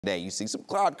Day. You see some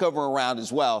cloud cover around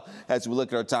as well as we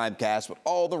look at our timecast, but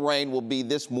all the rain will be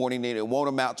this morning and it won't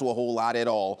amount to a whole lot at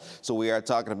all. So we are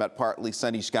talking about partly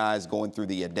sunny skies going through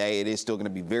the day. It is still going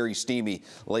to be very steamy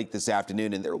late this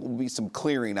afternoon, and there will be some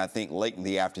clearing, I think, late in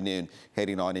the afternoon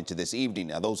heading on into this evening.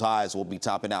 Now, those highs will be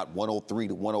topping out 103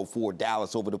 to 104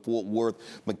 Dallas over to Fort Worth,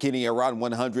 McKinney around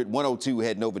 100, 102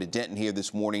 heading over to Denton here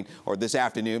this morning or this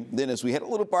afternoon. Then as we head a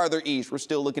little farther east, we're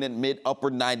still looking at mid-upper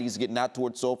 90s getting out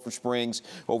towards Sulphur Springs.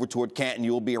 Over toward Canton,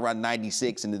 you'll be around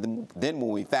 96. And then when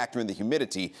we factor in the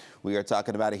humidity, we are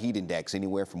talking about a heat index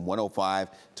anywhere from 105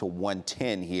 to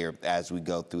 110 here as we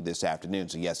go through this afternoon.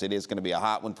 So, yes, it is going to be a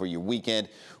hot one for your weekend.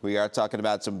 We are talking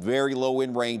about some very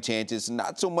low-end rain chances.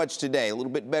 Not so much today. A little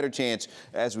bit better chance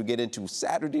as we get into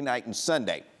Saturday night and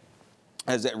Sunday.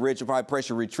 As that ridge of high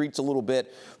pressure retreats a little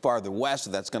bit farther west,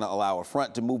 so that's going to allow a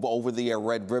front to move over the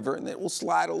Red River, and it will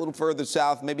slide a little further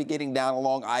south, maybe getting down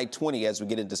along I-20 as we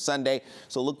get into Sunday.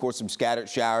 So look for some scattered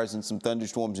showers and some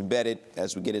thunderstorms embedded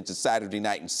as we get into Saturday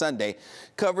night and Sunday.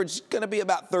 Coverage is going to be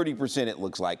about 30%, it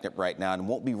looks like right now, and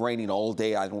won't be raining all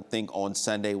day. I don't think on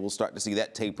Sunday we'll start to see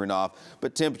that tapering off,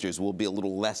 but temperatures will be a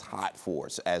little less hot for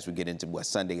us as we get into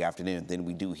Sunday afternoon. Then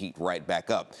we do heat right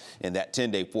back up in that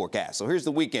 10-day forecast. So here's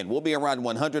the weekend. We'll be around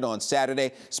 100 on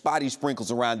Saturday. Spotty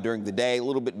sprinkles around during the day. A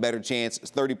little bit better chance.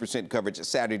 30% coverage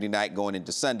Saturday night going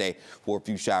into Sunday for a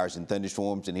few showers and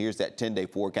thunderstorms. And here's that 10-day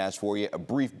forecast for you. A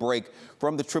brief break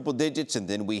from the triple digits, and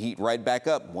then we heat right back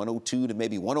up 102 to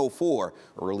maybe 104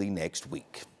 early next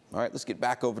week. All right, let's get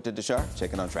back over to Deshar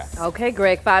checking on traffic. Okay,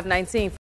 Greg, 519.